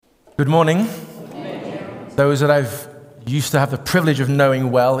Good morning. Those that I've used to have the privilege of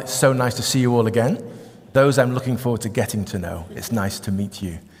knowing well, it's so nice to see you all again. Those I'm looking forward to getting to know, it's nice to meet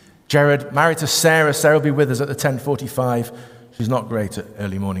you. Gerard, married to Sarah. Sarah will be with us at the 10:45. She's not great at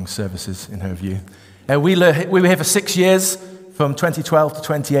early morning services, in her view. We were here for 6 years, from 2012 to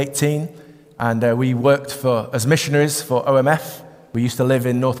 2018, and we worked as missionaries for OMF. We used to live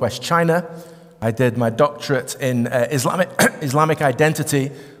in northwest China. I did my doctorate in Islamic identity,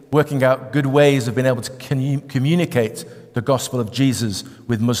 working out good ways of being able to communicate the gospel of Jesus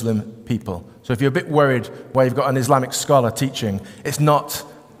with Muslim people. So if you're a bit worried why you've got an Islamic scholar teaching, it's not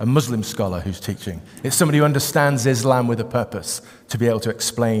a Muslim scholar who's teaching. It's somebody who understands Islam with a purpose to be able to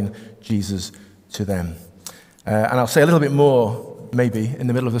explain Jesus to them. And I'll say a little bit more, maybe, in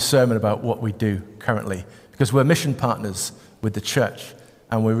the middle of the sermon about what we do currently, because we're mission partners with the church,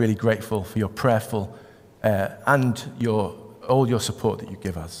 and we're really grateful for your prayerful and all your support that you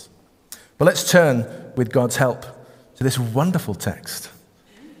give us. But let's turn, with God's help, to this wonderful text.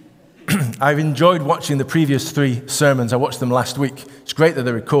 I've enjoyed watching the previous 3 sermons. I watched them last week. It's great that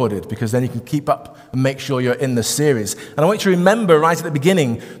they're recorded, because then you can keep up and make sure you're in the series. And I want you to remember right at the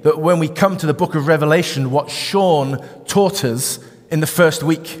beginning that when we come to the book of Revelation, what Sean taught us in the first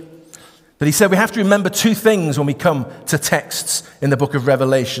week. That he said we have to remember 2 things when we come to texts in the book of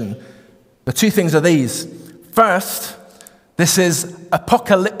Revelation. The 2 things are these. First, this is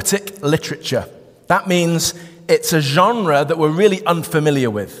apocalyptic literature. That means it's a genre that we're really unfamiliar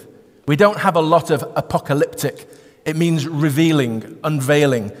with. We don't have a lot of apocalyptic. It means revealing,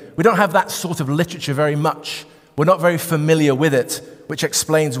 unveiling. We don't have that sort of literature very much. We're not very familiar with it, which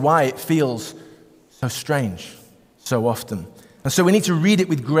explains why it feels so strange so often. And so we need to read it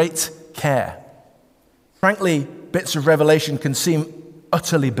with great care. Frankly, bits of Revelation can seem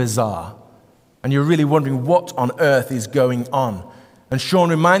utterly bizarre, and you're really wondering what on earth is going on. And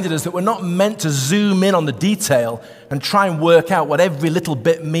Sean reminded us that we're not meant to zoom in on the detail and try and work out what every little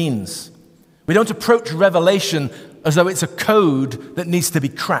bit means. We don't approach Revelation as though it's a code that needs to be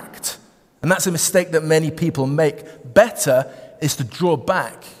cracked. And that's a mistake that many people make. Better is to draw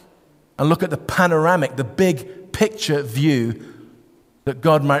back and look at the panoramic, the big picture view, that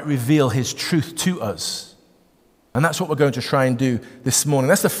God might reveal his truth to us. And that's what we're going to try and do this morning.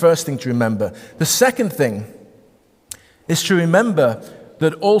 That's the first thing to remember. The second thing is to remember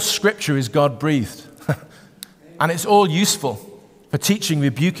that all Scripture is God-breathed. And it's all useful for teaching,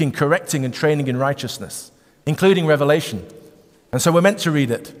 rebuking, correcting, and training in righteousness, including Revelation. And so we're meant to read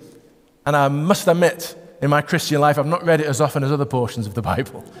it. And I must admit, in my Christian life, I've not read it as often as other portions of the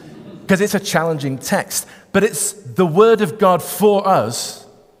Bible, because it's a challenging text. But it's the Word of God for us,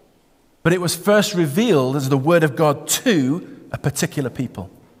 but it was first revealed as the Word of God to a particular people,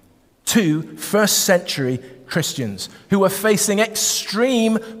 to first-century Christians who were facing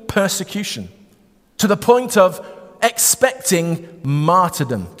extreme persecution to the point of expecting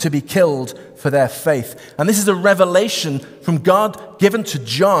martyrdom, to be killed for their faith. And this is a revelation from God given to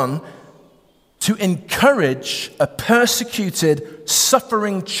John to encourage a persecuted,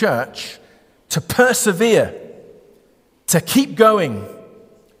 suffering church to persevere, to keep going,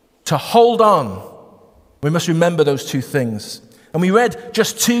 to hold on. We must remember those 2 things. And we read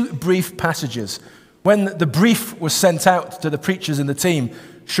just 2 brief passages. When the brief was sent out to the preachers and the team,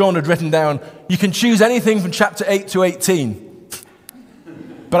 Sean had written down, you can choose anything from chapter 8 to 18.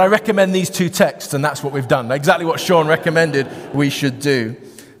 But I recommend these 2 texts, and that's what we've done. Exactly what Sean recommended we should do.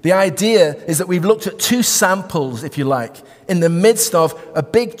 The idea is that we've looked at 2 samples, if you like, in the midst of a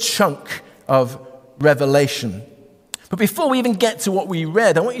big chunk of Revelation. But before we even get to what we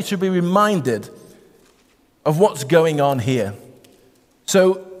read, I want you to be reminded of what's going on here.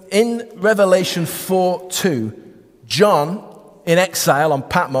 So in Revelation 4:2, John, in exile on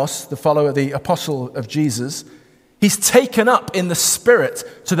Patmos, the follower, the apostle of Jesus, he's taken up in the Spirit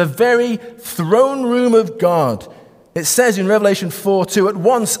to the very throne room of God. It says in Revelation 4:2, at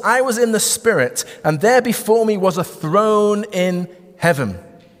once I was in the Spirit, and there before me was a throne in heaven.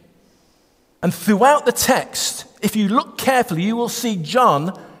 And throughout the text, if you look carefully, you will see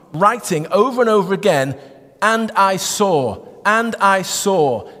John writing over and over again, and I saw, and I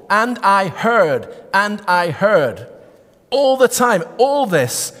saw, and I heard, and I heard. All the time, all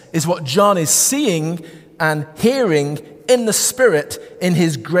this is what John is seeing and hearing in the Spirit in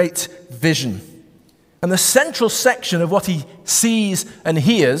his great vision. And the central section of what he sees and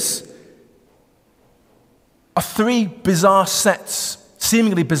hears are 3 bizarre sets,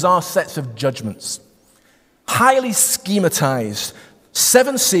 seemingly bizarre sets of judgments. Highly schematized,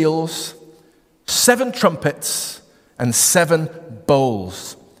 7 seals, 7 trumpets, and 7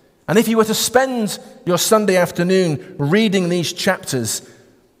 bowls. And if you were to spend your Sunday afternoon reading these chapters,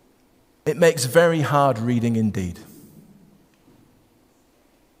 It makes very hard reading indeed.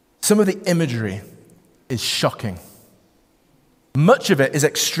 Some of the imagery is shocking. Much of it is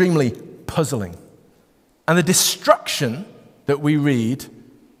extremely puzzling. And the destruction that we read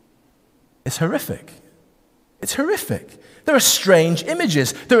is horrific. It's horrific. There are strange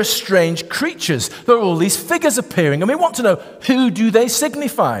images. There are strange creatures. There are all these figures appearing. And we want to know, who do they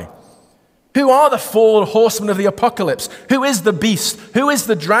signify? Who are the four horsemen of the apocalypse? Who is the beast? Who is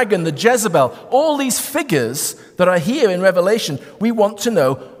the dragon, the Jezebel? All these figures that are here in Revelation, we want to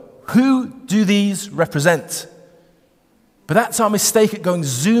know, who do these represent? But that's our mistake at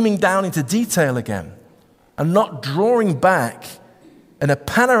zooming down into detail again and not drawing back in a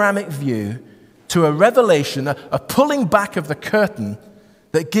panoramic view to a revelation, a pulling back of the curtain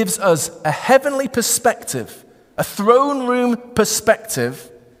that gives us a heavenly perspective, a throne room perspective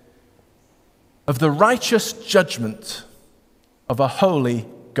of the righteous judgment of a holy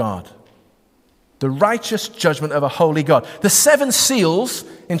God. The righteous judgment of a holy God. The 7 seals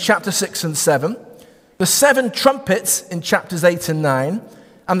in chapter 6 and 7, the 7 trumpets in chapters 8 and 9,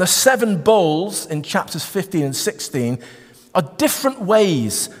 and the 7 bowls in chapters 15 and 16 are different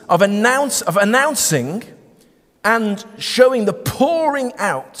ways of announcing and showing the pouring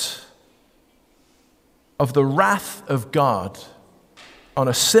out of the wrath of God on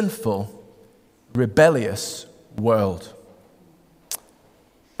a sinful, rebellious world.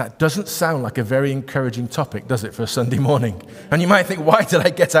 That doesn't sound like a very encouraging topic, does it, for a Sunday morning? And you might think, why did I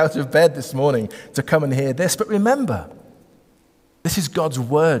get out of bed this morning to come and hear this? But remember, this is God's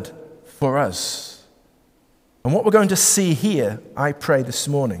word for us. And what we're going to see here, I pray this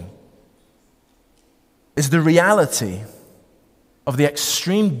morning, is the reality of the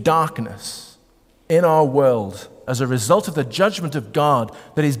extreme darkness in our world as a result of the judgment of God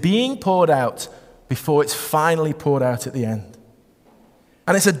that is being poured out before it's finally poured out at the end.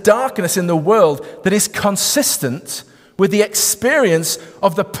 And it's a darkness in the world that is consistent with the experience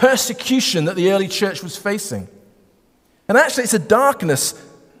of the persecution that the early church was facing. And actually, it's a darkness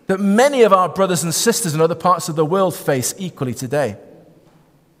that many of our brothers and sisters in other parts of the world face equally today.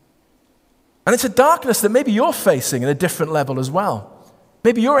 And it's a darkness that maybe you're facing at a different level as well.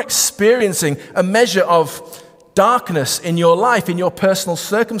 Maybe you're experiencing a measure of darkness in your life, in your personal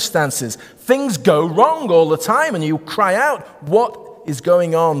circumstances. Things go wrong all the time and you cry out, what is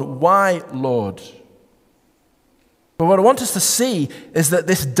going on? Why, Lord? But what I want us to see is that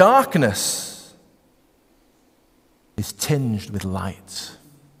this darkness is tinged with light.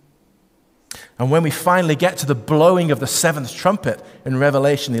 And when we finally get to the blowing of the 7th trumpet in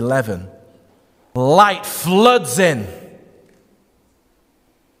Revelation 11, light floods in.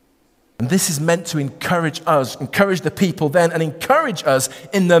 And this is meant to encourage us, encourage the people then, and encourage us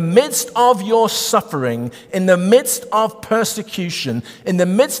in the midst of your suffering, in the midst of persecution, in the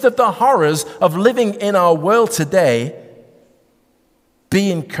midst of the horrors of living in our world today.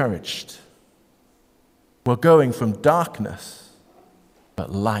 Be encouraged. We're going from darkness,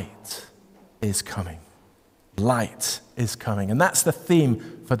 but light is coming. Light is coming. And that's the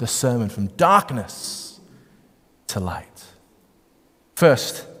theme for the sermon, from darkness to light.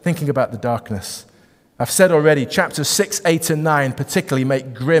 First, thinking about the darkness. I've said already, chapters 6, 8, and 9 particularly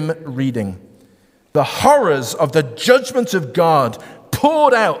make grim reading. The horrors of the judgment of God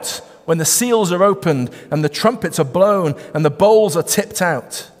poured out when the seals are opened and the trumpets are blown and the bowls are tipped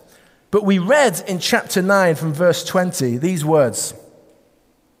out. But we read in chapter 9 from verse 20 these words.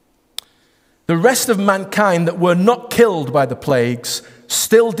 The rest of mankind that were not killed by the plagues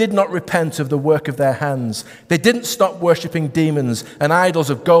still did not repent of the work of their hands. They didn't stop worshipping demons and idols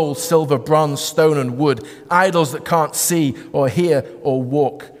of gold, silver, bronze, stone, and wood, idols that can't see or hear or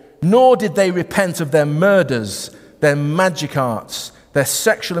walk. Nor did they repent of their murders, their magic arts, their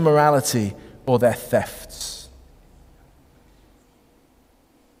sexual immorality, or their thefts.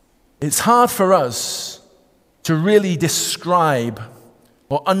 It's hard for us to really describe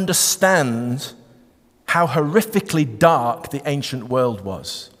or understand how horrifically dark the ancient world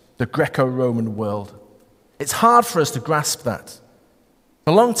was, the Greco-Roman world. It's hard for us to grasp that.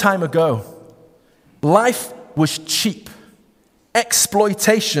 A long time ago, life was cheap.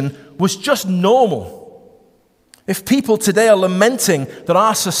 Exploitation was just normal. If people today are lamenting that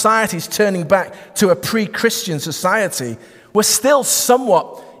our society is turning back to a pre-Christian society, we're still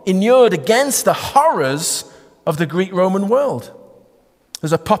somewhat inured against the horrors of the Greek-Roman world.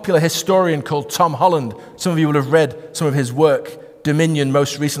 There's a popular historian called Tom Holland. Some of you will have read some of his work. Dominion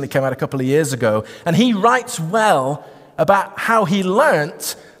most recently came out a couple of years ago. And he writes well about how he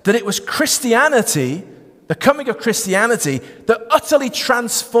learnt that it was Christianity, the coming of Christianity, that utterly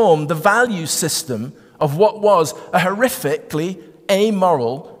transformed the value system of what was a horrifically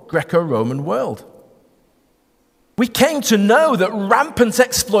amoral Greco-Roman world. We came to know that rampant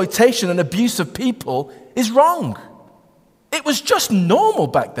exploitation and abuse of people is wrong. It was just normal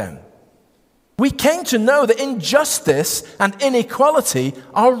back then. We came to know that injustice and inequality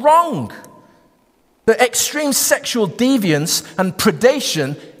are wrong. That extreme sexual deviance and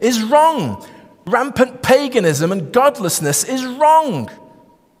predation is wrong. Rampant paganism and godlessness is wrong.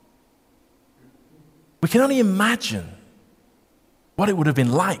 We can only imagine what it would have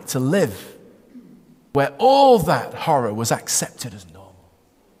been like to live where all that horror was accepted as normal.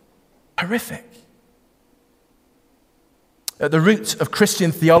 Horrific. At the root of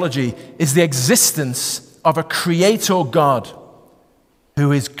Christian theology is the existence of a creator God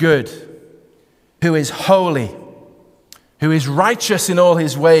who is good, who is holy, who is righteous in all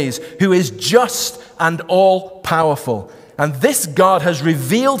his ways, who is just and all-powerful. And this God has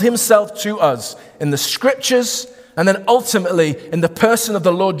revealed himself to us in the scriptures and then ultimately in the person of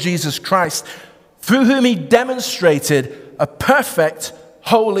the Lord Jesus Christ, through whom he demonstrated a perfect,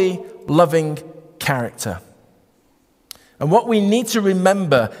 holy, loving character. And what we need to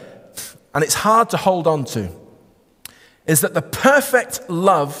remember, and it's hard to hold on to, is that the perfect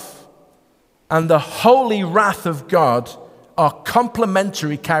love and the holy wrath of God are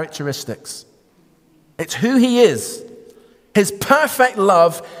complementary characteristics. It's who he is. His perfect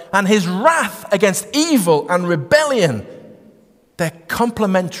love and his wrath against evil and rebellion, they're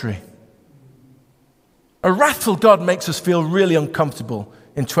complementary. A wrathful God makes us feel really uncomfortable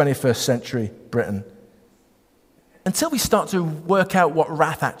in 21st century Britain until we start to work out what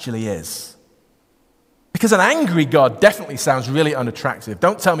wrath actually is. Because an angry God definitely sounds really unattractive.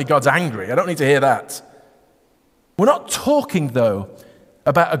 Don't tell me God's angry. I don't need to hear that. We're not talking, though,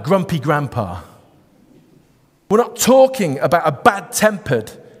 about a grumpy grandpa. We're not talking about a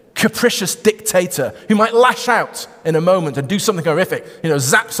bad-tempered, capricious dictator who might lash out in a moment and do something horrific,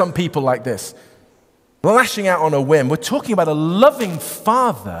 zap some people like this. Lashing out on a whim. We're talking about a loving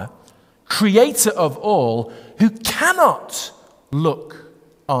Father, creator of all, who cannot look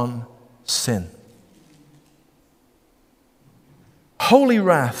on sin. Holy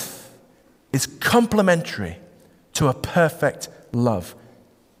wrath is complementary to a perfect love.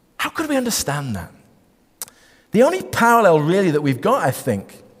 How could we understand that? The only parallel really that we've got, I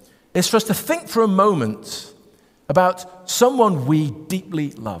think, is for us to think for a moment about someone we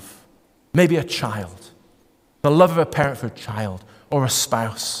deeply love. Maybe a child, the love of a parent for a child, or a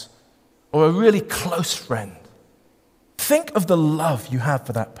spouse, or a really close friend. Think of the love you have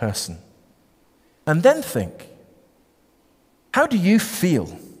for that person. And then think, how do you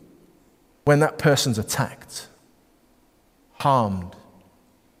feel when that person's attacked, harmed,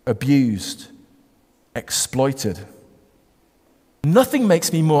 abused, exploited? Nothing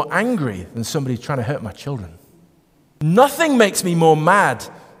makes me more angry than somebody trying to hurt my children. Nothing makes me more mad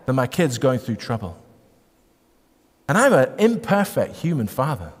than my kids going through trouble. And I'm an imperfect human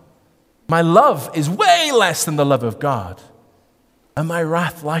father. My love is way less than the love of God. And my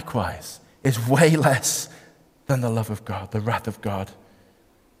wrath, likewise, is way less than the love of God, the wrath of God.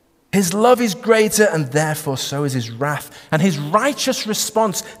 His love is greater, and therefore so is his wrath. And his righteous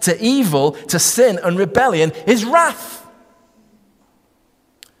response to evil, to sin and rebellion is wrath.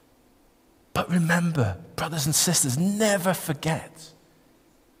 But remember, brothers and sisters, never forget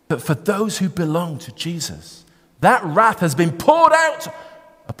that for those who belong to Jesus, that wrath has been poured out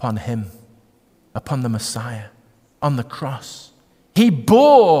upon him, upon the Messiah, on the cross. He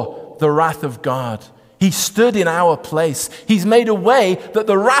bore the wrath of God. He stood in our place. He's made a way that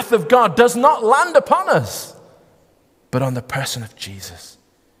the wrath of God does not land upon us, but on the person of Jesus.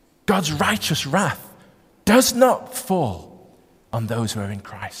 God's righteous wrath does not fall on those who are in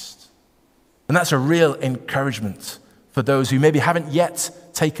Christ. And that's a real encouragement for those who maybe haven't yet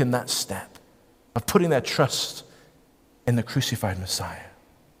taken that step of putting their trust in the crucified Messiah.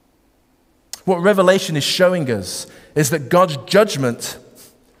 What Revelation is showing us is that God's judgment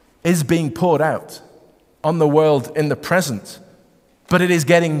is being poured out on the world in the present, but it is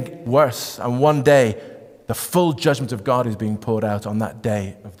getting worse. And one day, the full judgment of God is being poured out on that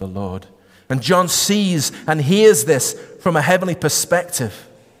day of the Lord. And John sees and hears this from a heavenly perspective.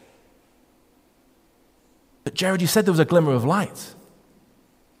 But Gerard, you said there was a glimmer of light.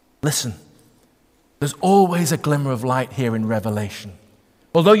 Listen, there's always a glimmer of light here in Revelation.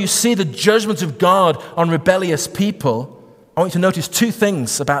 Although you see the judgment of God on rebellious people, I want you to notice two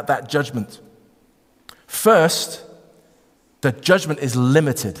things about that judgment. First, the judgment is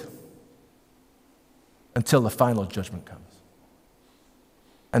limited until the final judgment comes.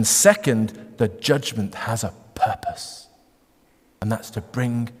 And second, the judgment has a purpose, and that's to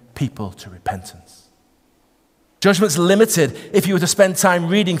bring people to repentance. Judgment's limited. If you were to spend time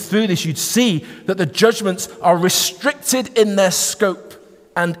reading through this, you'd see that the judgments are restricted in their scope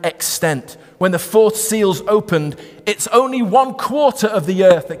and extent. When the fourth seal's opened, it's only 1/4 of the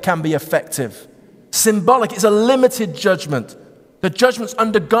earth that can be effective. Symbolic, it's a limited judgment. The judgment's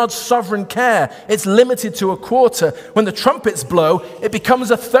under God's sovereign care. It's limited to 1/4. When the trumpets blow, it becomes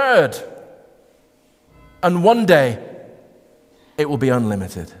 1/3. And one day, it will be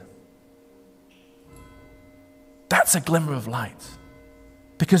unlimited. That's a glimmer of light.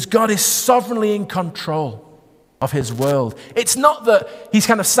 Because God is sovereignly in control of his world. It's not that he's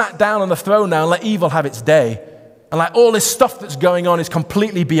kind of sat down on the throne now and let evil have its day. And like all this stuff that's going on is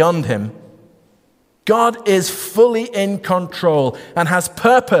completely beyond him. God is fully in control and has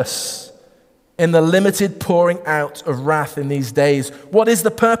purpose in the limited pouring out of wrath in these days. What is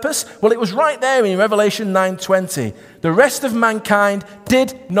the purpose? Well, it was right there in Revelation 9:20. The rest of mankind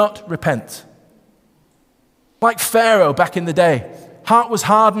did not repent. Like Pharaoh back in the day. Heart was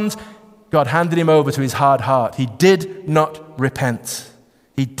hardened. God handed him over to his hard heart. He did not repent.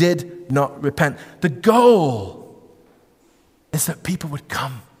 He did not repent. The goal is that people would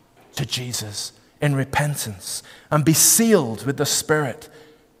come to Jesus in repentance and be sealed with the Spirit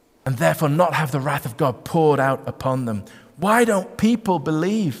and therefore not have the wrath of God poured out upon them. Why don't people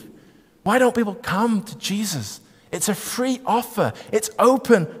believe? Why don't people come to Jesus? It's a free offer. It's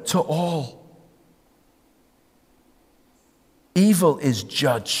open to all. Evil is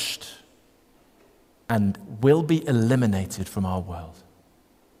judged and will be eliminated from our world.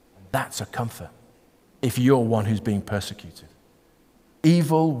 That's a comfort if you're one who's being persecuted.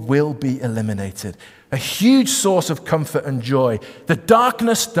 Evil will be eliminated. A huge source of comfort and joy. The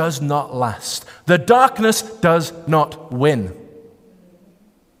darkness does not last. The darkness does not win.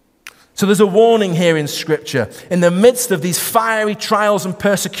 So there's a warning here in Scripture. In the midst of these fiery trials and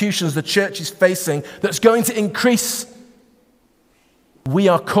persecutions the church is facing that's going to increase, we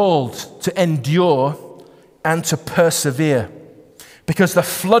are called to endure and to persevere because the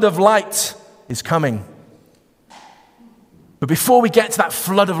flood of light is coming. But before we get to that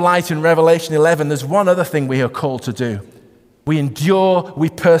flood of light in Revelation 11, there's one other thing we are called to do. We endure, we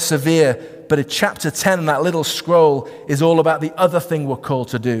persevere. But in chapter 10 in that little scroll is all about the other thing we're called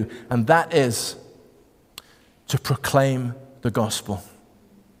to do, and that is to proclaim the gospel.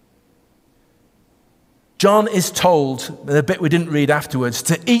 John is told, in the bit we didn't read afterwards,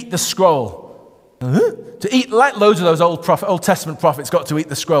 to eat the scroll. To eat, like loads of those Old Testament prophets got to eat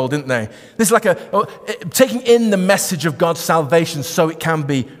the scroll, didn't they? This is like taking in the message of God's salvation so it can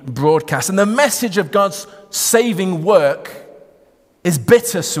be broadcast. And the message of God's saving work is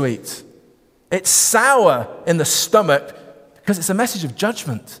bittersweet. It's sour in the stomach because it's a message of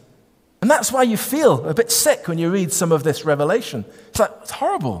judgment. And that's why you feel a bit sick when you read some of this Revelation. It's like, it's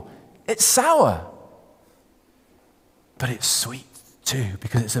horrible. It's sour. But it's sweet too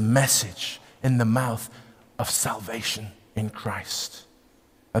because it's a message in the mouth of salvation in Christ.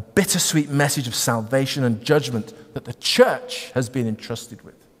 A bittersweet message of salvation and judgment that the church has been entrusted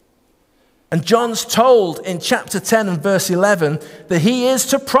with. And John's told in chapter 10 and verse 11 that he is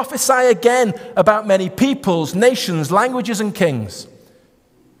to prophesy again about many peoples, nations, languages, and kings.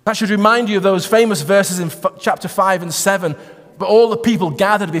 That should remind you of those famous verses in chapter 5 and 7. But all the people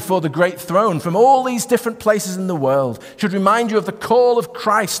gathered before the great throne from all these different places in the world. It should remind you of the call of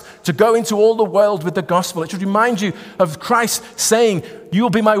Christ to go into all the world with the gospel. It should remind you of Christ saying, you will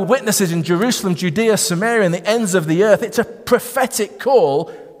be my witnesses in Jerusalem, Judea, Samaria, and the ends of the earth. It's a prophetic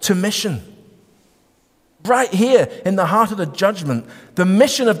call to mission. Right here in the heart of the judgment, the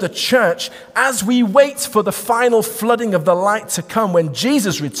mission of the church as we wait for the final flooding of the light to come when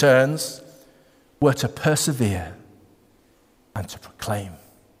Jesus returns, we're to persevere and to proclaim.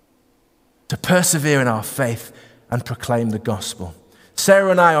 To persevere in our faith and proclaim the gospel.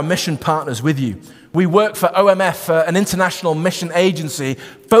 Sarah and I are mission partners with you. We work for OMF, an international mission agency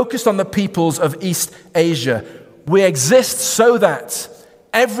focused on the peoples of East Asia. We exist so that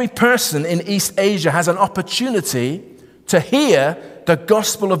every person in East Asia has an opportunity to hear the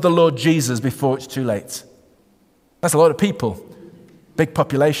gospel of the Lord Jesus before it's too late. That's a lot of people, big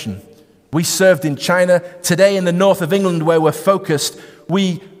population. We served in China. Today in the north of England where we're focused,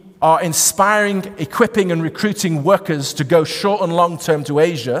 we are inspiring, equipping and recruiting workers to go short and long term to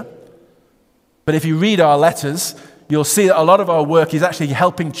Asia. But if you read our letters, you'll see that a lot of our work is actually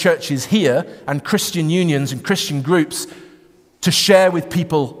helping churches here and Christian unions and Christian groups to share with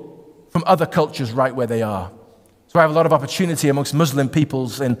people from other cultures right where they are. So I have a lot of opportunity amongst Muslim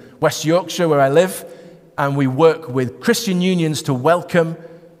peoples in West Yorkshire where I live, and we work with Christian unions to welcome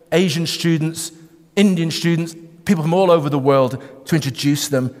Asian students, Indian students, people from all over the world to introduce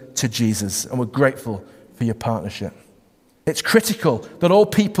them to Jesus. And we're grateful for your partnership. It's critical that all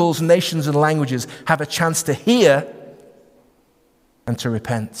peoples, nations, and languages have a chance to hear and to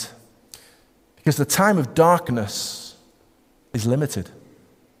repent. Because the time of darkness is limited.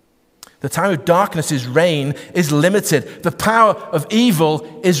 The time of darkness's reign is limited. The power of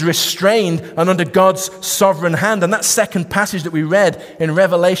evil is restrained and under God's sovereign hand. And that second passage that we read in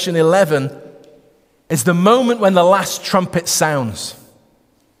Revelation 11 is the moment when the last trumpet sounds.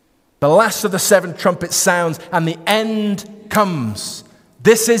 The last of the 7 trumpets sounds and the end comes.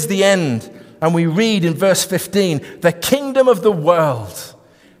 This is the end. And we read in verse 15, the kingdom of the world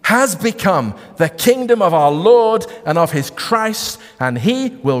has become the kingdom of our Lord and of his Christ, and he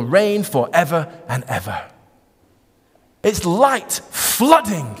will reign forever and ever. It's light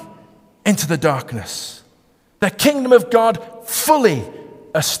flooding into the darkness. The kingdom of God fully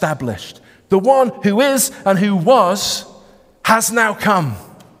established. The one who is and who was has now come.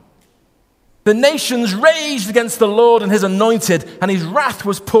 The nations raged against the Lord and his anointed, and his wrath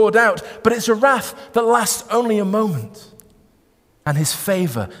was poured out. But it's a wrath that lasts only a moment. And his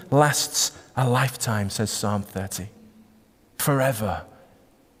favor lasts a lifetime, says Psalm 30. Forever,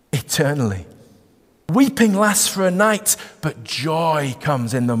 eternally. Weeping lasts for a night, but joy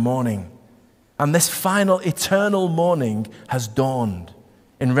comes in the morning. And this final eternal morning has dawned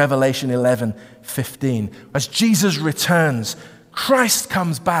in Revelation 11:15. As Jesus returns, Christ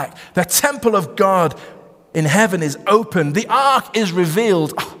comes back. The temple of God in heaven is opened. The ark is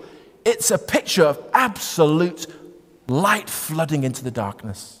revealed. It's a picture of absolute light flooding into the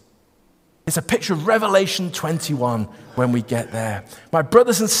darkness. It's a picture of Revelation 21 when we get there. My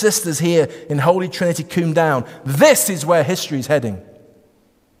brothers and sisters here in Holy Trinity Coombe Down, this is where history is heading.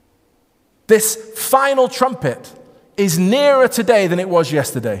 This final trumpet is nearer today than it was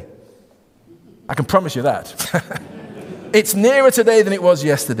yesterday. I can promise you that. It's nearer today than it was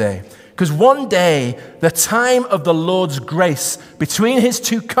yesterday. Because one day, the time of the Lord's grace between his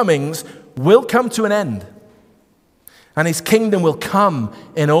 2 comings will come to an end. And his kingdom will come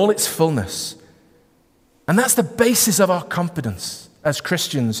in all its fullness. And that's the basis of our confidence as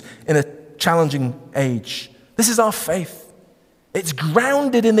Christians in a challenging age. This is our faith. It's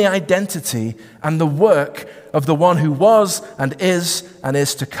grounded in the identity and the work of the one who was and is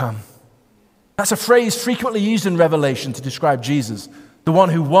to come. That's a phrase frequently used in Revelation to describe Jesus, the one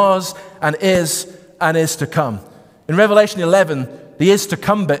who was and is to come. In Revelation 11, the is to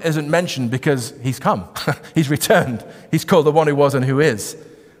come bit isn't mentioned because he's come. He's returned. He's called the one who was and who is.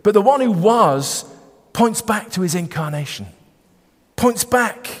 But the one who was points back to his incarnation, points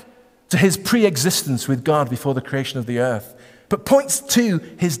back to his pre-existence with God before the creation of the earth, but points to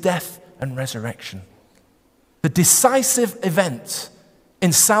his death and resurrection. The decisive event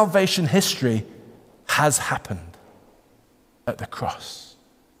in salvation history has happened at the cross.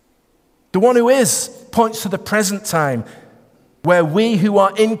 The one who is points to the present time where we who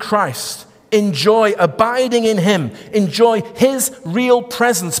are in Christ enjoy abiding in him, enjoy his real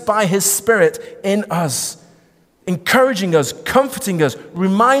presence by his Spirit in us, encouraging us, comforting us,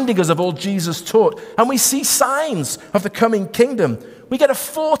 reminding us of all Jesus taught. And we see signs of the coming kingdom. We get a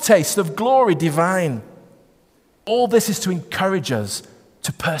foretaste of glory divine. All this is to encourage us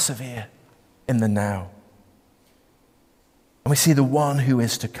to persevere in the now. And we see the one who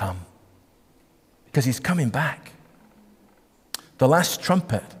is to come because he's coming back. The last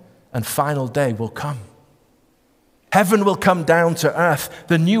trumpet and final day will come. Heaven will come down to earth.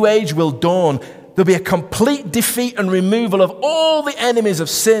 The new age will dawn. There'll be a complete defeat and removal of all the enemies of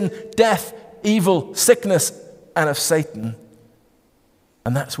sin, death, evil, sickness, and of Satan.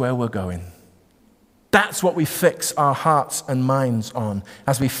 And that's where we're going. That's what we fix our hearts and minds on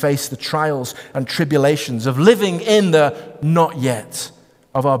as we face the trials and tribulations of living in the not yet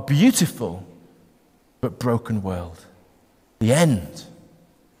of our beautiful but broken world. The end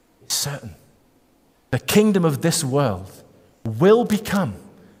is certain. The kingdom of this world will become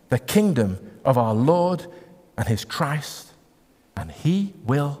the kingdom of our Lord and his Christ, and he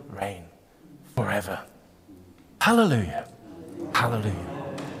will reign forever. Hallelujah.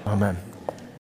 Hallelujah. Amen.